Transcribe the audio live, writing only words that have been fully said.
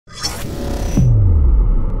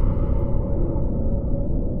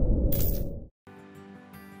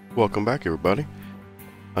Welcome back, everybody.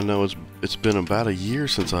 I know it's been about a year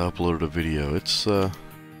since I uploaded a video. It's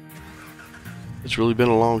really been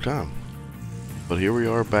a long time, but here we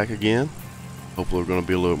are back again. Hopefully we're going to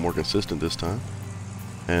be a little more consistent this time.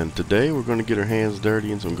 And today we're going to get our hands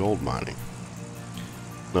dirty in some gold mining.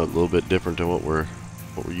 No, a little bit different than what we're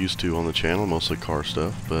used to on the channel, mostly car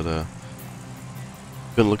stuff. But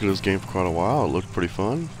been looking at this game for quite a while. It looked pretty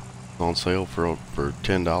fun. It's on sale for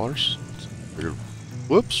 $10. Figured,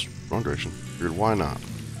 whoops, wrong direction. Figured, why not?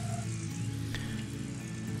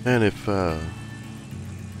 And if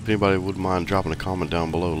anybody wouldn't mind dropping a comment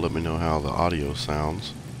down below, let me know how the audio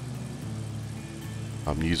sounds.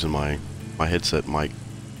 I'm using my headset mic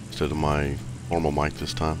instead of my normal mic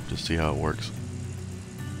this time, to see how it works.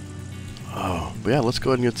 But yeah, let's go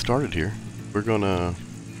ahead and get started here. We're gonna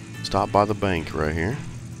stop by the bank right here,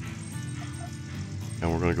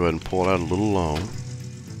 and we're gonna go ahead and pull out a little loan,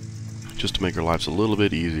 just to make our lives a little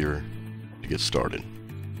bit easier to get started.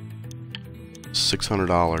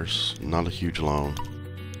 $600, not a huge loan.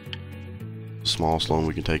 The smallest loan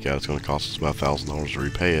we can take out, it's going to cost us about $1,000 to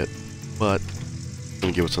repay it, but it's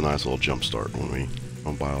going to give us a nice little jump start when we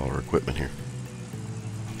buy all our equipment here.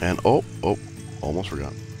 And oh, almost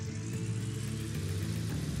forgot.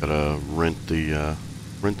 Gotta rent the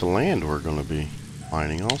land we're going to be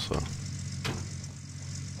mining also.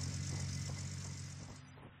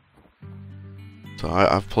 So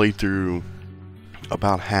I've played through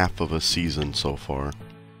about half of a season so far.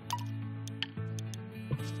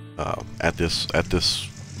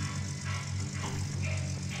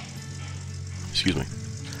 Excuse me.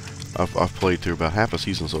 I've played through about half a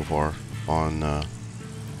season so far on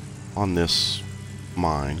this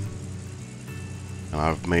mine, and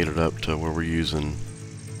I've made it up to where we're using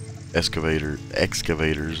excavators,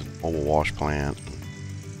 and mobile wash plant.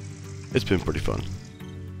 It's been pretty fun.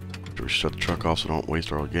 We shut the truck off so don't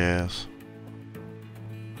waste our gas.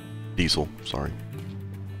 Diesel, sorry.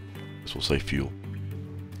 This will say fuel.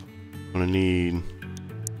 I'm gonna need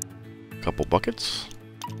a couple buckets.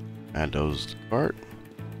 Add those to the cart.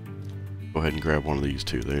 Go ahead and grab one of these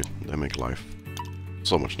too. They make life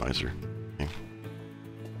so much nicer. Okay.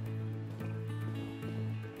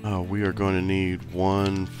 We are going to need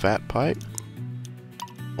one fat pipe,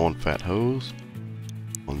 one fat hose,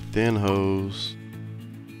 one thin hose.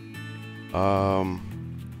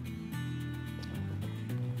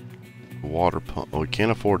 Water pump. Oh, we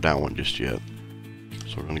can't afford that one just yet,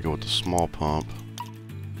 so we're going to go with the small pump.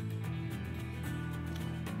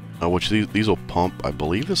 Which these will pump, I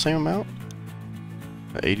believe, the same amount.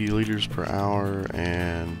 80 liters per hour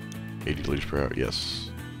and 80 liters per hour. Yes,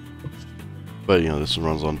 but you know, this one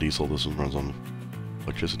runs on diesel. This one runs on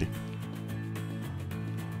electricity.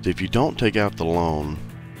 So if you don't take out the loan,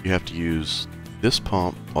 you have to use this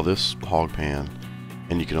pump or this hog pan,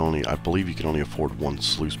 and you can only, I believe, you can only afford one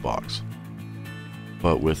sluice box.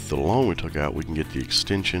 But with the loan we took out, we can get the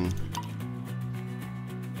extension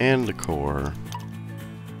and the core,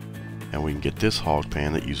 and we can get this hog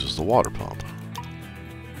pan that uses the water pump.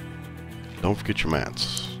 Don't forget your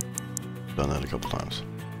mats. Done that a couple times.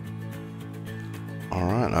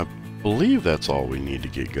 Alright, I believe that's all we need to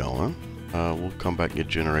get going. We'll come back and get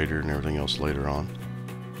generator and everything else later on.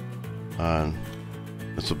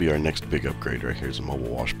 This will be our next big upgrade right here, is a mobile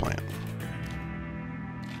wash plant.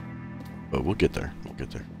 But we'll get there. We'll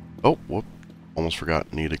get there. Oh, whoop. Almost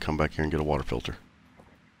forgot. Need to come back here and get a water filter.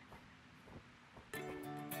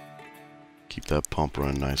 Keep that pump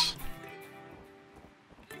running nice.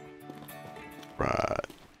 Right.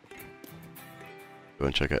 Go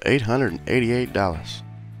and check out $888.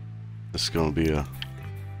 This is going to be a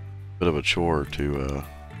bit of a chore to,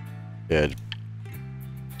 yeah,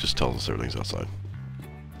 just tells us everything's outside.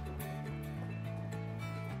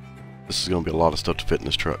 This is going to be a lot of stuff to fit in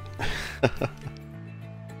this truck.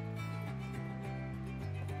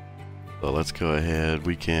 So let's go ahead.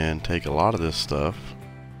 We can take a lot of this stuff,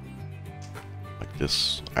 like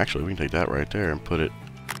this. Actually, we can take that right there and put it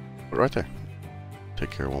right there.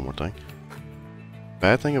 Take care of one more thing.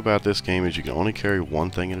 Bad thing about this game is you can only carry one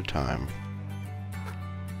thing at a time.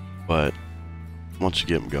 But once you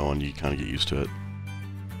get them going, you kind of get used to it.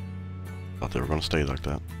 Thought they were going to stay like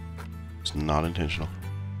that. It's not intentional.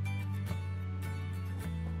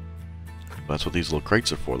 That's what these little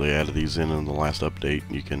crates are for. They added these in the last update.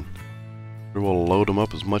 You can pretty well load them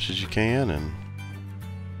up as much as you can, and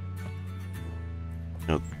you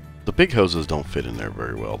know, the big hoses don't fit in there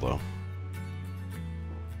very well though.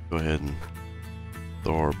 Go ahead and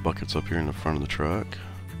throw our buckets up here in the front of the truck.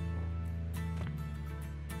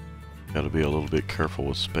 Got to be a little bit careful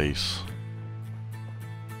with space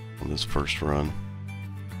on this first run.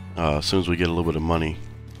 As soon as we get a little bit of money,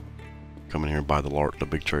 come in here and buy the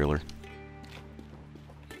big trailer.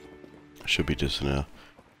 Should be just in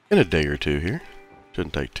a day or two here.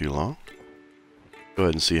 Shouldn't take too long. Go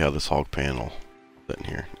ahead and see how this hog panel is in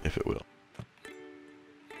here, if it will.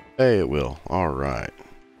 Hey, it will. Alright.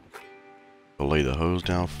 We'll lay the hose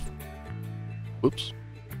down. Whoops.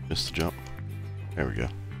 Missed the jump. There we go.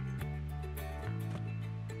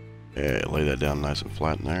 Yeah, lay that down nice and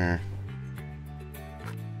flat in there.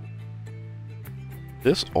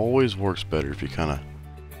 This always works better if you kind of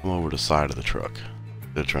come over the side of the truck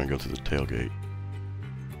instead of trying to go through the tailgate.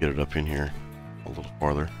 Get it up in here a little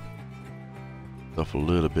farther. Stuff a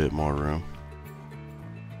little bit more room.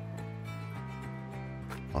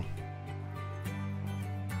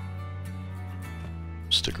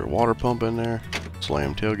 Stick our water pump in there,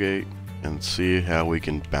 slam tailgate, and see how we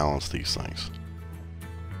can balance these things.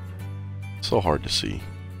 So hard to see.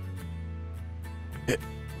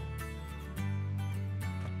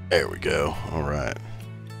 There we go. Alright.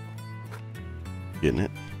 Getting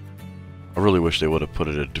it. I really wish they would have put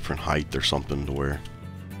it at a different height or something to where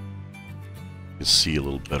you can see a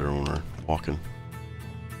little better when we're walking.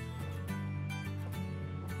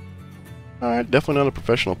 Alright, definitely not a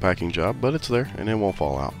professional packing job, but it's there and it won't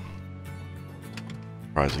fall out.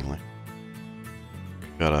 Surprisingly.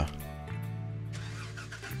 Got a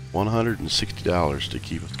 $160 to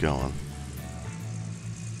keep us going.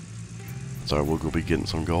 So we'll go be getting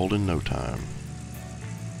some gold in no time.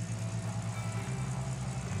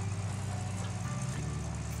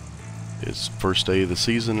 It's first day of the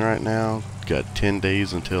season right now. Got 10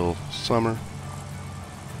 days until summer.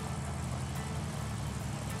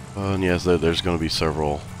 And yes, there's going to be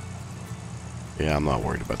several. Yeah, I'm not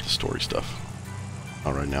worried about the story stuff.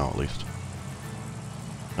 Not right now, at least.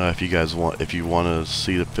 If you guys want, if you want to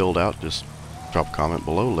see it filled out, just drop a comment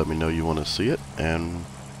below. Let me know you want to see it, and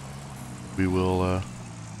we will.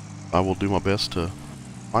 I will do my best to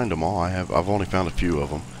find them all. I've only found a few of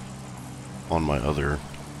them on my other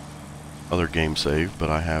game save, but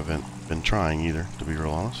I haven't been trying either, to be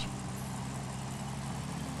real honest.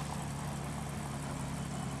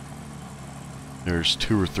 There's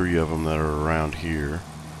 2 or 3 of them that are around here.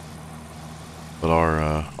 But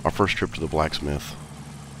our first trip to the blacksmith,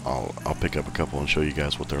 I'll pick up a couple and show you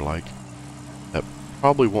guys what they're like. That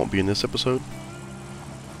probably won't be in this episode.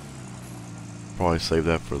 Probably save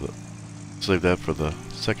that for the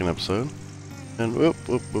second episode. And whoop,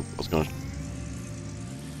 I was gonna.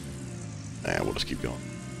 Nah, we'll just keep going.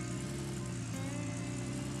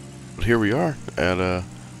 But here we are at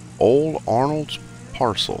Old Arnold's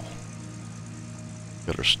Parcel.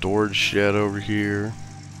 Got our storage shed over here.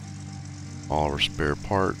 All our spare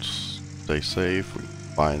parts. Stay safe. We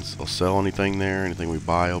buy and sell anything there. Anything we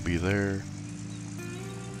buy will be there.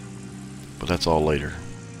 But that's all later.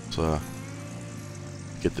 So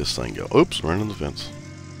get this thing go. Oops, running the fence.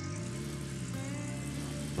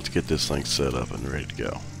 Let's get this thing set up and ready to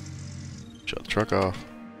go. Shut the truck off.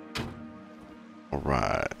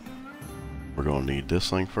 Alright. We're going to need this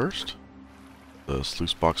thing first. The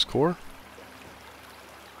sluice box core.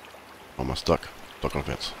 Oh, I'm stuck on the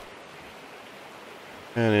fence.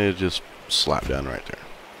 And it just slapped down right there.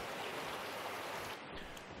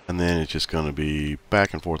 And then it's just going to be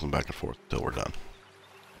back and forth until we're done.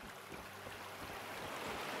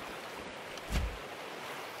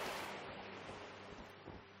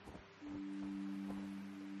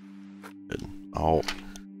 Oh,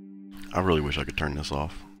 I really wish I could turn this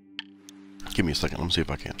off. Give me a second, let me see if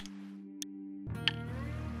I can.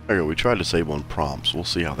 There we go, we tried to save on prompts. We'll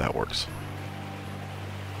see how that works.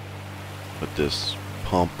 Put this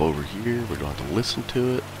pump over here. We don't have to listen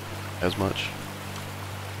to it as much.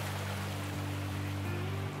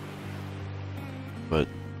 But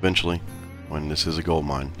eventually, when this is a gold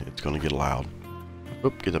mine, it's going to get loud.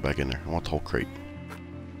 Oop, get that back in there. I want the whole crate.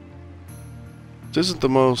 This isn't the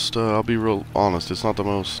most, I'll be real honest, it's not the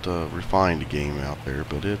most refined game out there,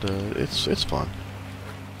 but it's fun.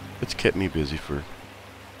 It's kept me busy for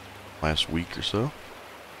last week or so.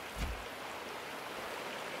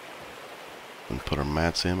 And put our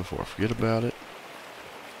mats in before I forget about it.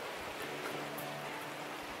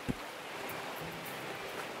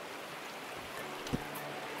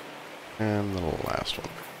 And the last one.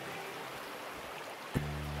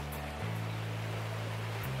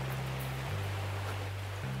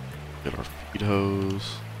 Get our feed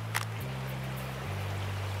hose.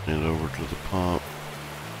 And over to the pump.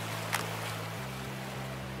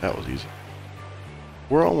 That was easy.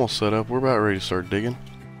 We're almost set up. We're about ready to start digging.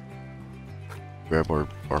 Grab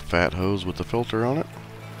our fat hose with the filter on it.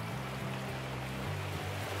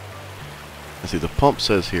 And see, the pump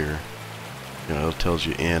says here, you know, it tells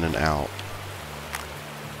you in and out.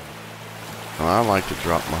 Now, I like to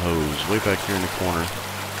drop my hose way back here in the corner,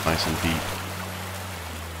 nice and deep.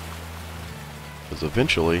 Because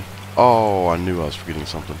eventually... Oh, I knew I was forgetting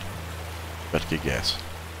something. Got to get gas.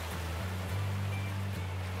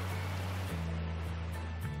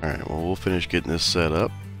 Alright, well, we'll finish getting this set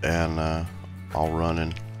up, and I'll run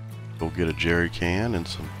and go get a jerry can and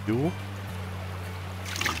some fuel.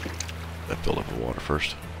 That filled up with water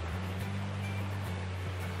first.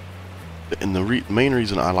 And the main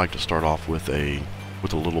reason I like to start off with a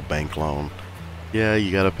little bank loan, yeah,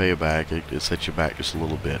 you got to pay it back. It sets you back just a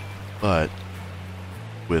little bit, but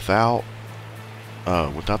without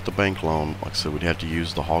the bank loan, like I said, we'd have to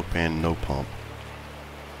use the hog pan no pump,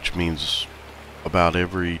 which means about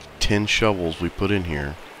every 10 shovels we put in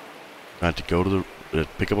here, I have to go to the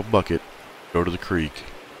pick up a bucket, go to the creek,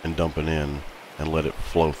 and dump it in, and let it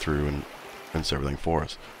flow through and rinse everything for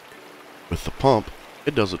us. With the pump,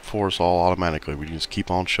 it does it for us all automatically. We just keep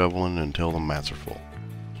on shoveling until the mats are full.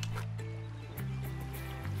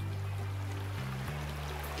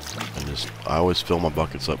 And I always fill my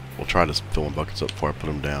buckets up. Well, try to fill my buckets up before I put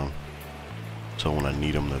them down, so when I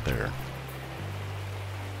need them, they're there.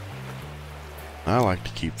 I like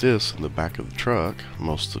to keep this in the back of the truck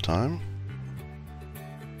most of the time,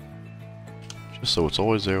 just so it's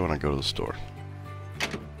always there when I go to the store.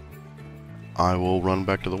 I will run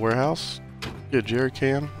back to the warehouse, get a jerry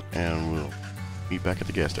can, and we'll meet back at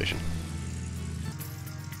the gas station.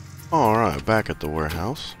 Alright, back at the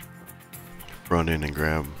warehouse. Run in and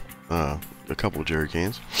grab a couple of jerry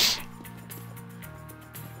cans.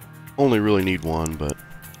 Only really need one, but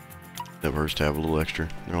never hurts to have a little extra.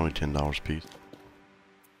 They're only $10 a piece.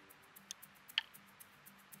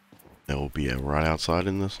 That will be right outside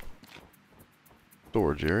in this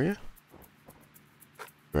storage area.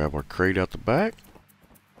 Grab our crate out the back.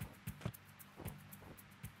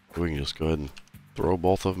 We can just go ahead and throw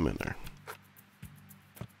both of them in there.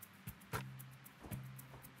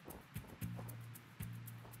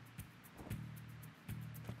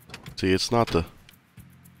 See, it's not the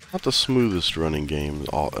smoothest running game at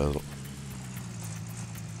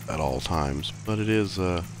all times, but it is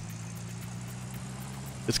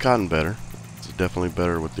it's gotten better. It's definitely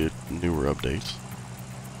better with the newer updates.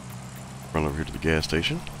 Run over here to the gas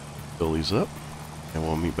station, fill these up, and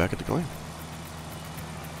we'll meet back at the claim.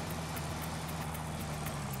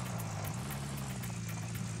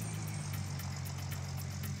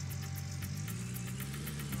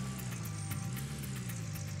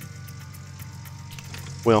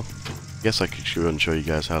 Well, I guess I could go and show you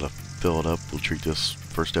guys how to fill it up. We'll treat this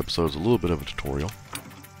first episode as a little bit of a tutorial.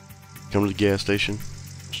 Come to the gas station.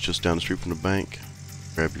 It's just down the street from the bank.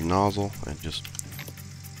 Grab your nozzle and just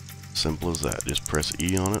simple as that. Just press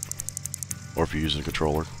E on it, or if you're using a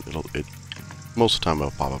controller, most of the time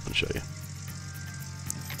it'll pop up and show you.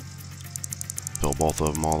 Fill both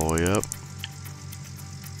of them all the way up.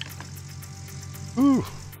 Whew,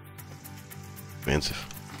 expensive.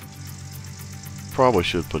 Probably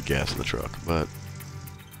should put gas in the truck, but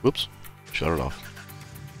whoops, shut it off.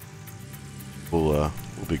 We'll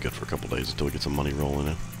be good for a couple days until we get some money rolling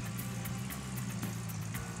in.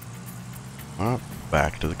 Alright,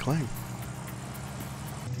 back to the claim.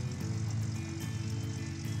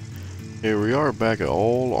 Here we are back at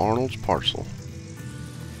old Arnold's parcel.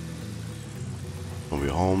 Gonna be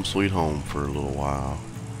home sweet home for a little while.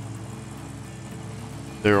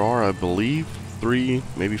 There are, I believe, 3,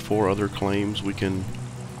 maybe 4 other claims we can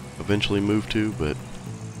eventually move to, but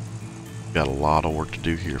got a lot of work to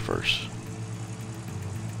do here first.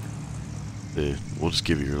 We'll just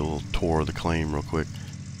give you a little tour of the claim real quick.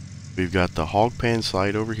 We've got the hog pan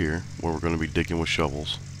site over here where we're going to be digging with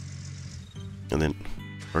shovels. And then,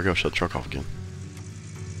 there we go, shut the truck off again.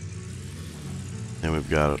 And we've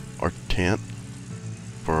got our tent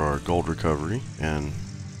for our gold recovery, and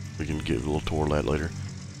we can give a little tour of that later.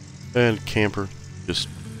 And camper just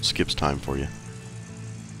skips time for you.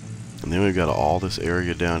 And then we've got all this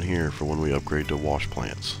area down here for when we upgrade to wash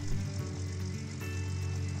plants.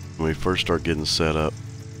 When we first start getting set up,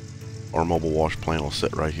 our mobile wash plant will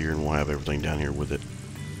sit right here and we'll have everything down here with it.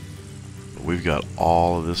 But we've got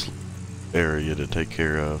all of this area to take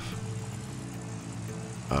care of.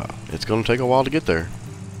 It's going to take a while to get there.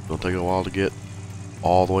 It's going to take a while to get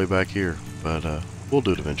all the way back here, but we'll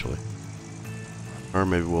do it eventually. Or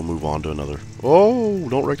maybe we'll move on to another. Oh,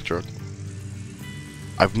 don't wreck the truck.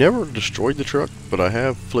 I've never destroyed the truck, but I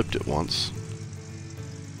have flipped it once.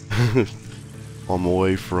 On my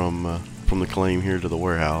way from the claim here to the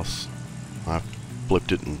warehouse. I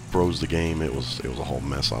flipped it and froze the game. It was a whole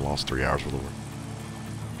mess. I lost 3 hours worth of work.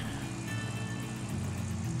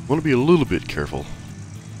 Want to be a little bit careful.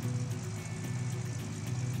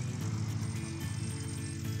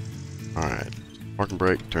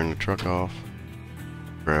 handbrake, turn the truck off,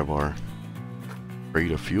 grab our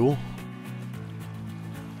crate of fuel.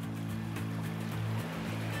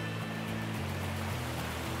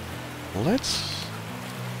 Let's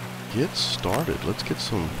get started. Let's get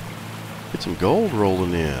some gold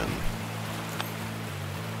rolling in.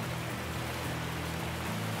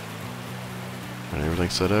 And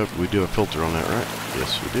everything's set up. We do a filter on that, right?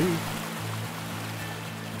 Yes, we do.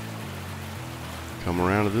 Come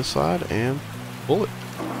around to this side and pull it.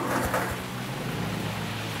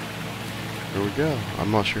 There we go.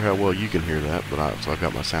 I'm not sure how well you can hear that, but so I've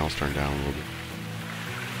got my sounds turned down a little bit.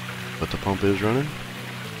 But the pump is running.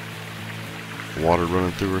 Water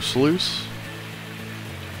running through our sluice.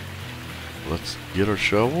 Let's get our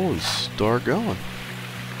shovel and start going.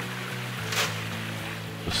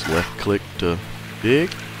 Just left click to dig,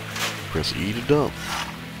 press E to dump.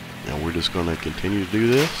 And we're just going to continue to do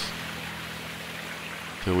this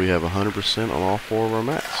until we have 100% on all 4 of our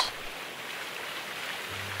mats.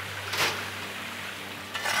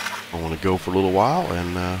 I want to go for a little while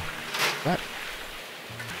and back.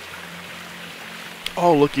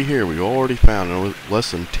 Oh, looky here, we already found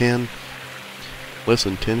less than 10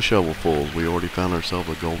 shovelfuls. We already found ourselves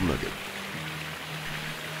a gold nugget.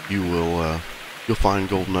 You'll find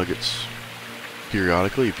gold nuggets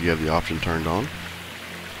periodically if you have the option turned on.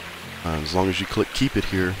 As long as you click keep it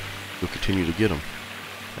here, you'll continue to get them.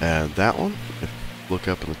 And that one, if you look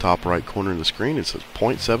up in the top right corner of the screen, it says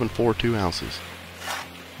 0.742 ounces.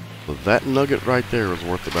 So that nugget right there was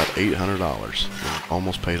worth about $800.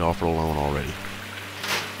 Almost paid off our loan already.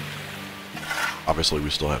 Obviously we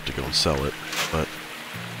still have to go and sell it, but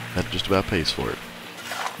that just about pays for it.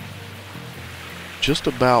 Just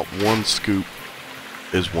about 1 scoop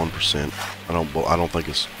is 1%. I don't think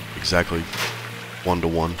it's exactly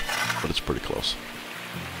 1-to-1, but it's pretty close.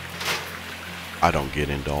 I don't get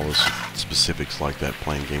into all the specifics like that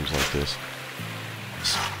playing games like this.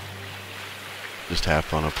 Just have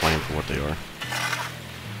fun of playing for what they are.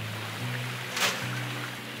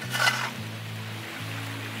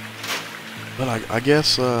 But I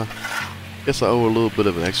guess I owe a little bit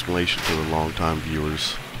of an explanation to the long-time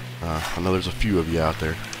viewers. I know there's a few of you out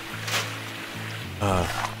there. To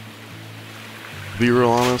be real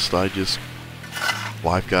honest,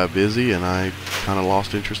 life got busy and I kind of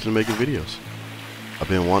lost interest in making videos. I've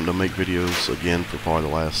been wanting to make videos again for probably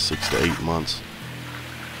the last 6 to 8 months.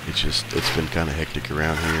 It's been kind of hectic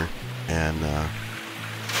around here, and I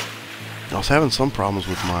was having some problems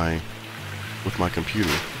with my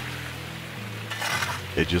computer.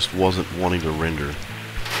 It just wasn't wanting to render.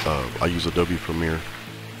 I use Adobe Premiere,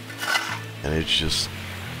 and it's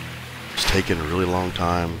taking a really long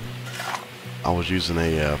time. I was using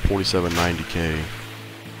a 4790K,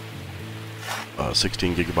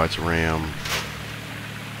 16 gigabytes of RAM.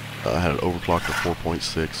 I had it overclocked to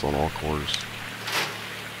 4.6 on all cores.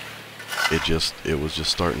 It was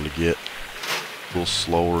just starting to get a little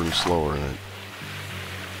slower and slower, and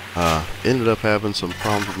it ended up having some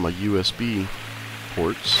problems with my USB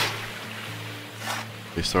ports.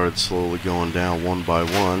 They started slowly going down one by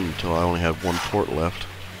one until I only had 1 port left.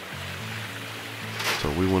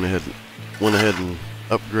 So we went ahead and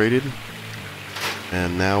upgraded,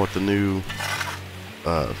 and now with the new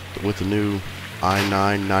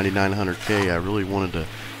i9 9900K, I really wanted to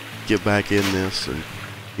get back in this and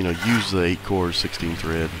use the 8-core 16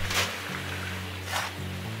 thread.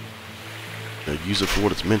 Use it for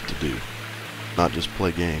what it's meant to do, not just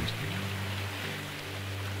play games.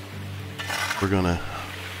 We're gonna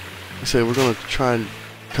try and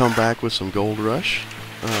come back with some Gold Rush.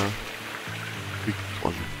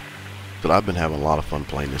 But I've been having a lot of fun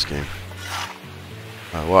playing this game.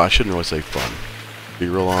 Well, I shouldn't really say fun. To be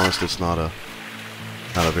real honest, it's not a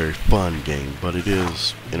very fun game, but it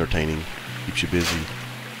is entertaining, keeps you busy,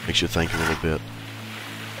 makes you think a little bit.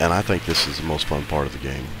 And I think this is the most fun part of the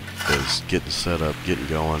game, is getting set up, getting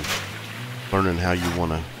going, learning how you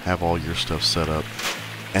want to have all your stuff set up.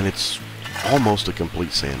 And it's almost a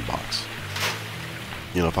complete sandbox.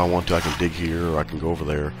 If I want to, I can dig here, or I can go over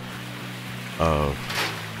there.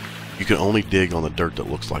 You can only dig on the dirt that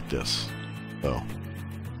looks like this. So,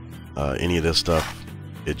 any of this stuff,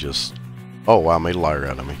 it just... Oh, wow, I made a liar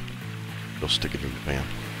out of me. Go stick it in the pan.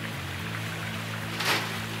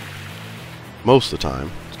 Most of the time,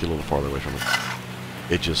 let's get a little farther away from it.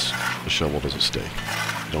 The shovel doesn't stay.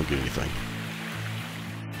 You don't get anything.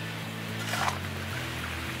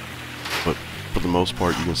 But for the most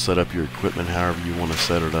part, you can set up your equipment however you want to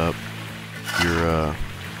set it up.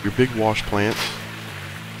 Your big wash plants,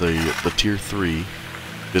 the tier 3,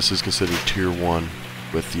 this is considered tier 1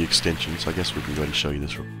 with the extensions. I guess we can go ahead and show you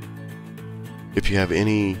this. If you have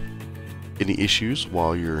any any issues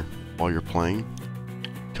while you're playing,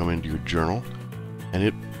 come into your journal, and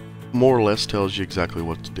it more or less tells you exactly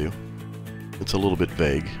what to do. It's a little bit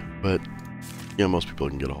vague, but yeah, most people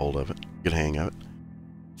can get a hold of it, get a hang of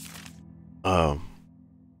it.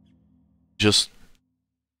 Just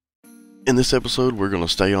in this episode, we're going to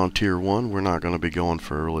stay on Tier 1. We're not going to be going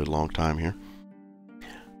for a really long time here.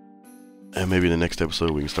 And maybe in the next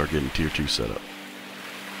episode we can start getting Tier 2 set up.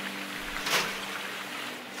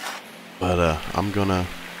 But I'm gonna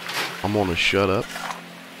shut up.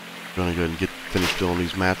 I'm gonna go ahead and finish filling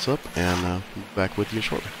these mats up, and be back with you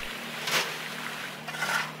shortly.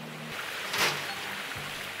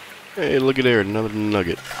 Hey, look at there, another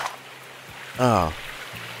nugget. Well,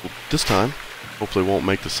 this time, hopefully won't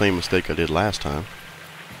make the same mistake I did last time.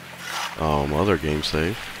 Other game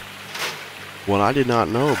save. What I did not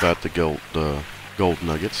know about the gold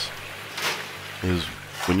nuggets is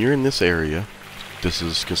when you're in this area, this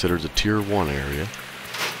is considered the Tier 1 area.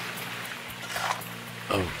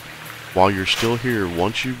 While you're still here,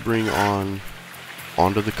 once you bring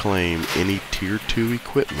onto the claim any Tier 2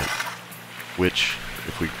 equipment, which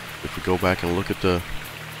if we go back and look at the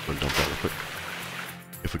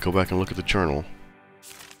if we go back and look at the journal,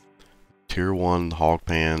 Tier 1 hog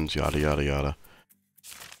pans, yada yada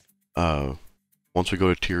yada. Once we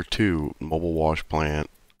go to Tier 2, mobile wash plant,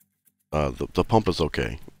 the pump is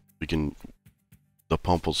okay. The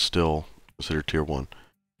pump was still considered Tier 1.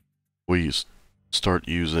 We start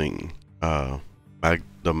using the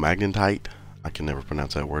magnetite. I can never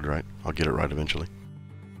pronounce that word right. I'll get it right eventually.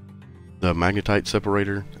 The magnetite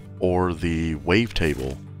separator or the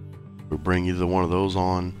wavetable. We bring either one of those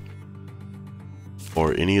on,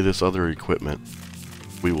 or any of this other equipment,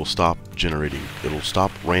 we will stop generating. It'll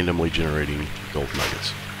stop randomly generating gold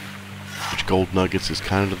nuggets. Which gold nuggets is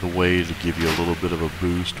kind of the way to give you a little bit of a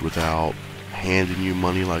boost without handing you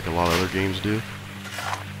money like a lot of other games do.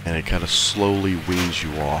 And it kind of slowly weans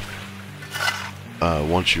you off.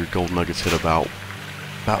 Once your gold nuggets hit about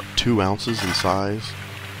 2 ounces in size,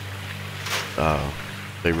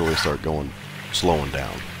 they really start slowing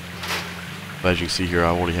down. But as you can see here, I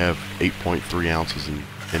already have 8.3 ounces in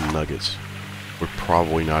nuggets. We're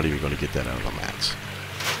probably not even going to get that out of the mats.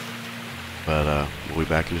 But we'll be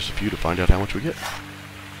back in just a few to find out how much we get.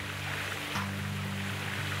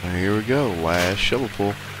 And here we go, last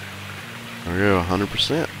shovelful. There we go,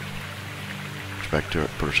 100%. Switch back to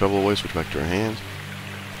it, put our shovel away, switch back to our hands.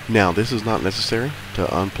 Now, this is not necessary to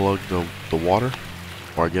unplug the water,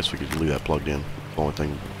 or I guess we could leave that plugged in. The only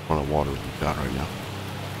thing on the water we've got right now.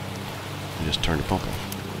 And just turn the pump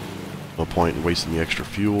off. No point in wasting the extra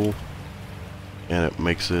fuel, and it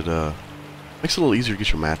makes it a little easier to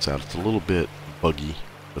get your mats out. It's a little bit buggy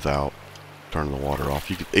without turning the water off.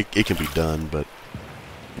 It can be done, but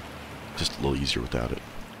just a little easier without it.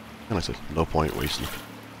 And like I said, no point wasting.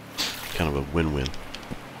 Kind of a win-win.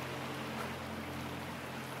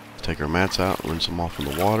 Take our mats out, rinse them off in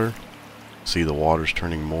the water. See the water's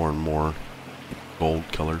turning more and more gold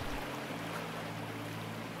colored.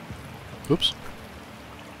 Oops.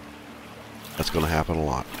 That's going to happen a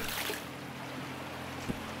lot.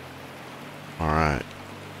 Alright.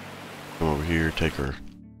 Come over here, take our...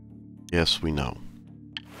 Yes, we know.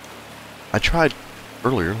 I tried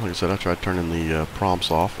earlier, like I said, I tried turning the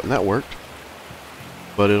prompts off, and that worked.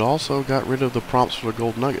 But it also got rid of the prompts for the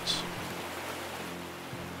gold nuggets.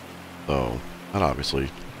 So, that obviously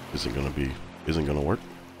isn't going to work.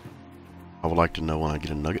 I would like to know when I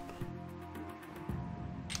get a nugget.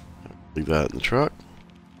 Leave that in the truck.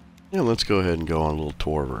 And let's go ahead and go on a little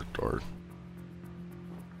tour of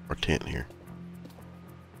our tent here.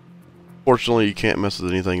 Fortunately, you can't mess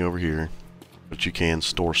with anything over here, but you can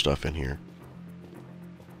store stuff in here.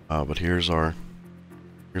 But here's our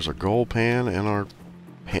gold pan and our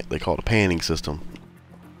they call it a panning system.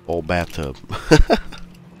 Old bathtub.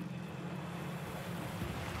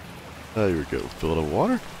 There we go. Fill it with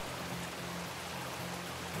water.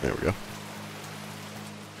 There we go.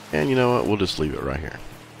 And you know what? We'll just leave it right here.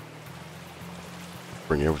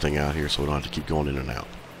 Bring everything out here so we don't have to keep going in and out.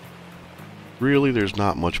 Really, there's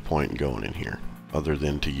not much point in going in here other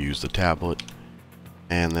than to use the tablet,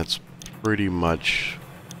 and that's pretty much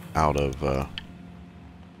out of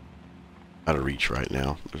reach right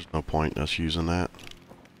now. There's no point in us using that.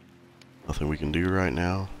 Nothing we can do right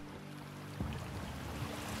now.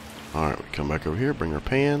 Alright, we come back over here, bring our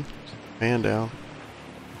pan down.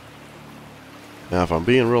 Now, if I'm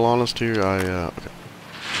being real honest here, okay.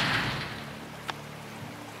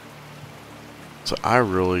 So I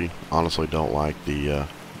really, honestly don't like the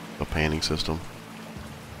panning system,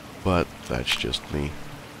 but that's just me.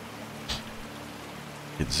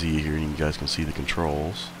 Hit Z here, and you guys can see the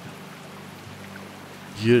controls.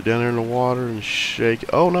 get it down there in the water and shake it.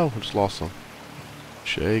 Oh no, I just lost some.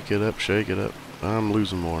 Shake it up, shake it up. I'm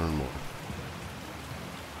losing more and more.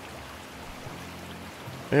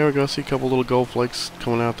 There we go, see a couple little gold flakes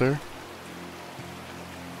coming out there.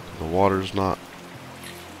 The water's not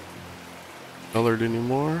colored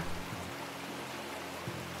anymore.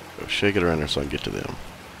 Go shake it around there so I can get to them.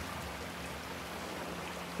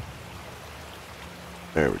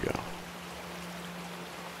 There we go.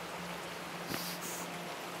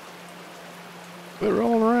 Quit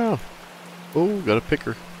rolling around. Oh, got a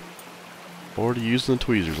picker. Already using the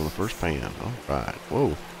tweezers on the first pan. Alright,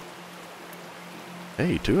 whoa.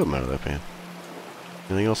 Hey, 2 of them out of that pan.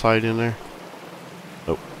 Anything else hiding in there?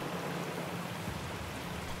 Nope.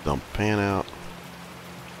 Dump pan out.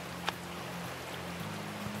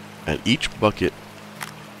 And each bucket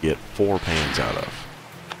get 4 pans out of.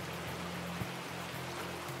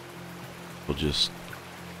 We'll just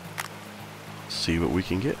see what we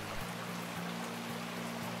can get.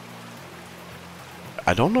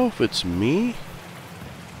 I don't know if it's me.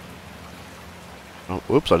 Oh,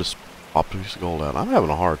 whoops, I just popped a piece of gold out. I'm having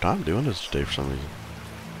a hard time doing this today for some reason.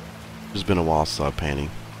 It's been a while since I've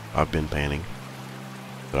been panning.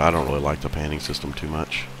 But I don't really like the panning system too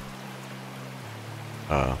much.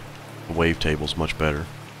 The wavetable's much better.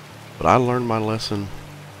 But I learned my lesson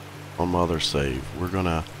on my other save. We're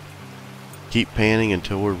gonna keep panning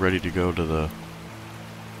until we're ready to go to the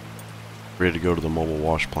mobile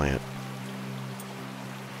wash plant.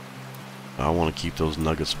 I want to keep those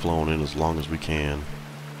nuggets flowing in as long as we can.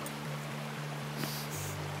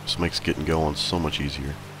 This makes getting going so much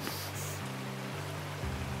easier.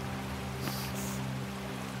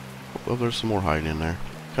 Well, there's some more hiding in there.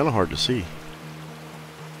 Kind of hard to see.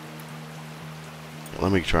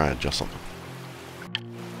 Let me try and adjust something.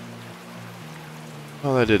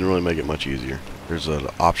 Well, that didn't really make it much easier. There's an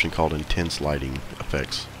option called Intense Lighting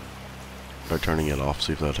Effects. Try turning it off,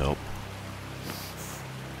 see if that'd help.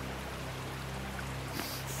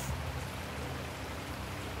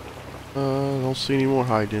 Don't see any more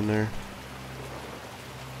hide in there.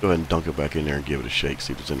 Go ahead and dunk it back in there and give it a shake,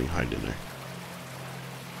 see if there's any hide in there.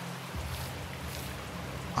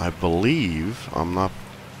 I believe, I'm not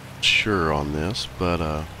sure on this, but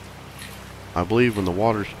I believe when the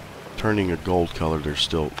water's turning a gold color, there's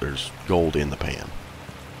gold in the pan.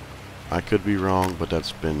 I could be wrong, but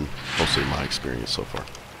that's been mostly my experience so far.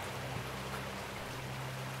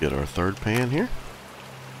 Get our 3rd pan here.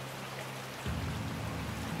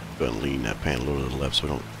 Go ahead and lean that pan a little to the left so we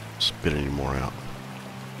don't spit any more out.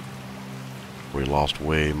 We lost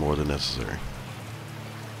way more than necessary.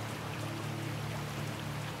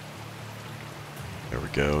 There we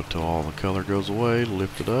go, till all the color goes away,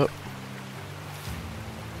 lift it up.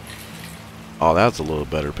 Oh, that's a little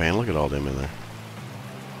better pan. Look at all them in there.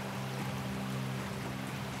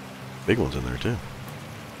 Big ones in there too.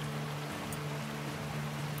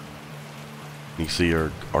 You can see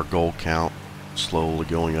our gold count slowly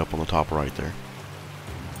going up on the top right there.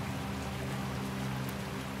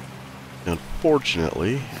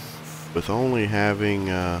 Unfortunately, with only having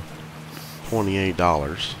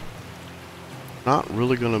 $28, not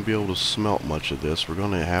really going to be able to smelt much of this. We're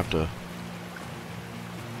going to have to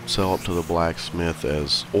sell it to the blacksmith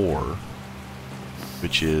as ore,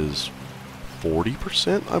 which is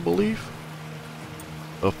 40%, I believe,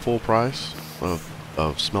 of full price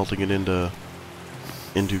of smelting it into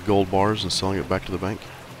gold bars and selling it back to the bank.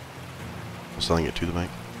 Selling it to the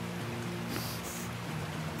bank.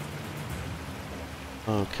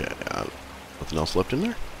 Okay, nothing else left in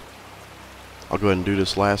there. I'll go ahead and do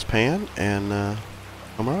this last pan, and I'm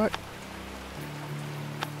alright.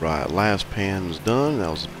 Right, last pan is done. That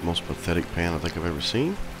was the most pathetic pan I think I've ever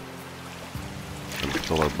seen. And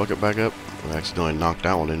fill our bucket back up. We accidentally knocked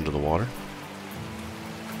that one into the water.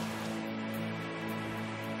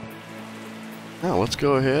 Now let's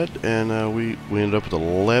go ahead and we ended up with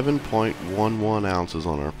 11.11 ounces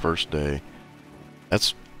on our first day.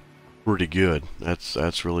 That's pretty good.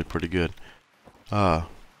 That's really pretty good. Let's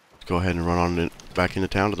go ahead and run on back into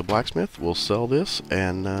town to the blacksmith. We'll sell this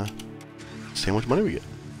and see how much money we get.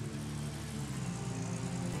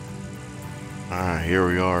 Alright, here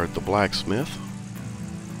we are at the blacksmith.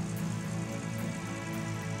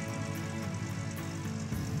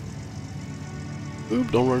 Oop,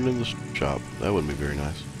 don't run into the shop. That wouldn't be very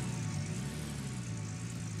nice.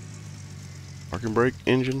 Parking brake,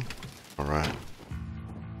 engine. Alright.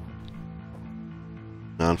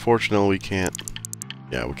 Now, unfortunately, we can't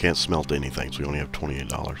smelt anything, so we only have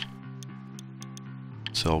 $28.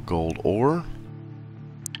 Sell gold ore.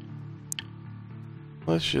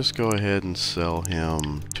 Let's just go ahead and sell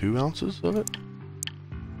him 2 ounces of it.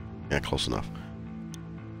 Yeah, close enough.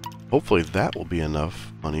 hopefully that will be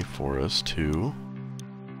enough money for us to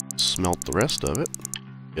smelt the rest of it.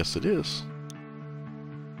 Yes, it is.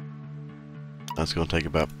 That's going to take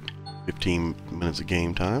about 15 minutes of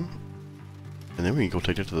game time. And then we can go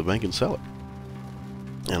take it to the bank and sell it.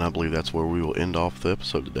 And I believe that's where we will end off the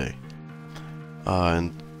episode today.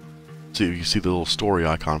 And so you see the little story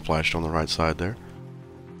icon flashed on the right side there.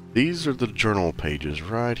 These are the journal pages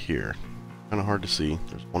right here. Kind of hard to see.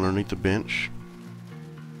 There's one underneath the bench.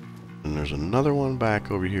 And there's another one back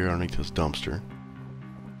over here underneath this dumpster.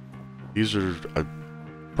 These are,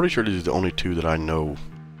 I'm pretty sure these are the only two that I know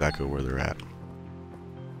exactly where they're at.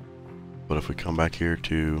 But if we come back here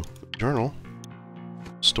to the journal,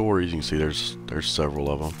 stories, you can see there's several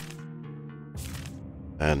of them.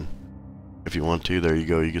 And if you want to, there you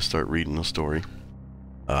go, you can start reading the story.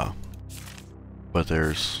 But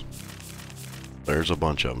there's a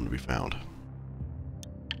bunch of them to be found.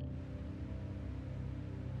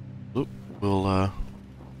 Oop, we'll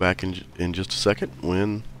back in just a second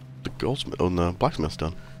when the the blacksmith's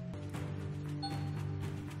done.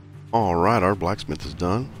 Alright, our blacksmith is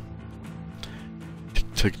done.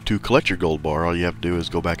 To collect your gold bar, all you have to do is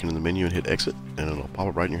go back into the menu and hit exit, and it'll pop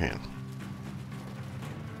up right in your hand.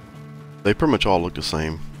 They pretty much all look the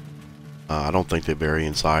same. I don't think they vary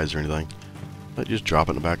in size or anything. But just drop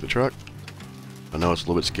it in the back of the truck. I know it's a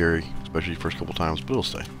little bit scary, especially the first couple times, but it'll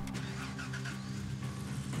stay.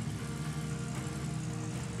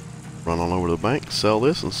 Run on over to the bank, sell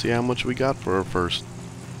this, and see how much we got for our first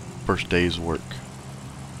day's work.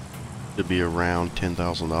 It'd be around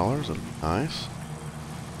 $10,000. That'd be nice.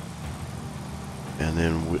 And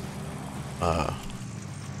then we,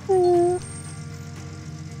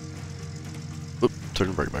 oop, turn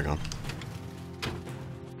the brake back on.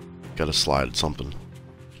 Gotta slide something.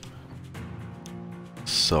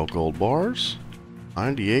 Sell gold bars,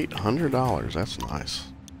 $9,800. That's nice.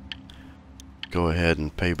 Go ahead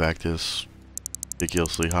and pay back this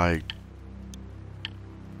ridiculously high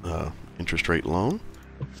interest rate loan.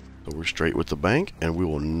 So we're straight with the bank, and we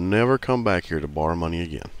will never come back here to borrow money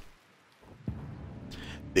again.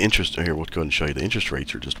 The interest here, we'll go ahead and show you. The interest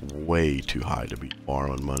rates are just way too high to be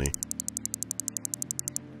borrowing money.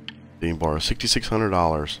 You can borrow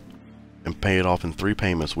 $6,600 and pay it off in 3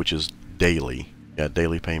 payments, which is daily. Yeah,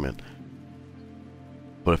 daily payment.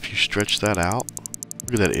 But if you stretch that out,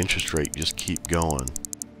 look at that interest rate just keep going.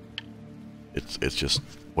 It's just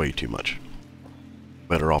way too much.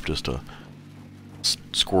 Better off just to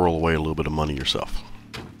squirrel away a little bit of money yourself.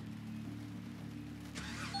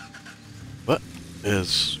 But it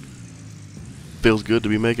feels good to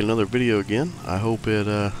be making another video again. I hope it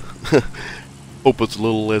hope it's a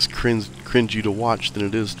little less cringy to watch than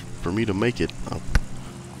it is for me to make it. I'm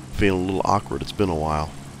feeling a little awkward. It's been a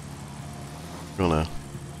while. I'm gonna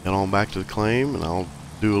head on back to the claim, and I'll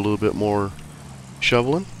do a little bit more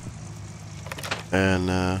shoveling,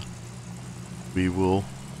 and we will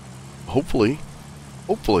hopefully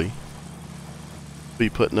be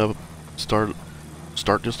putting up start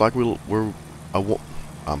just like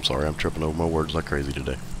I'm sorry, I'm tripping over my words like crazy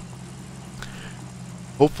today.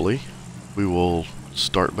 Hopefully we will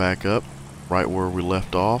start back up right where we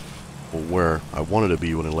left off, or where I wanted to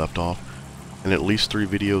be when I left off, and at least 3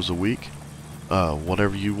 videos a week.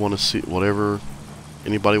 Whatever you want to see, whatever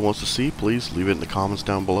anybody wants to see, please leave it in the comments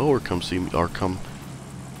down below, or come see me, or come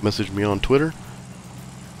message me on Twitter,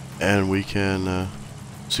 and we can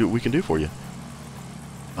see what we can do for you.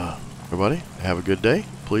 Everybody, have a good day.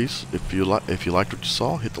 Please, if you liked what you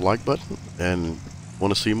saw, hit the like button, and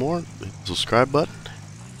want to see more, hit the subscribe button,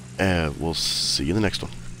 and we'll see you in the next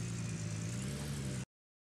one.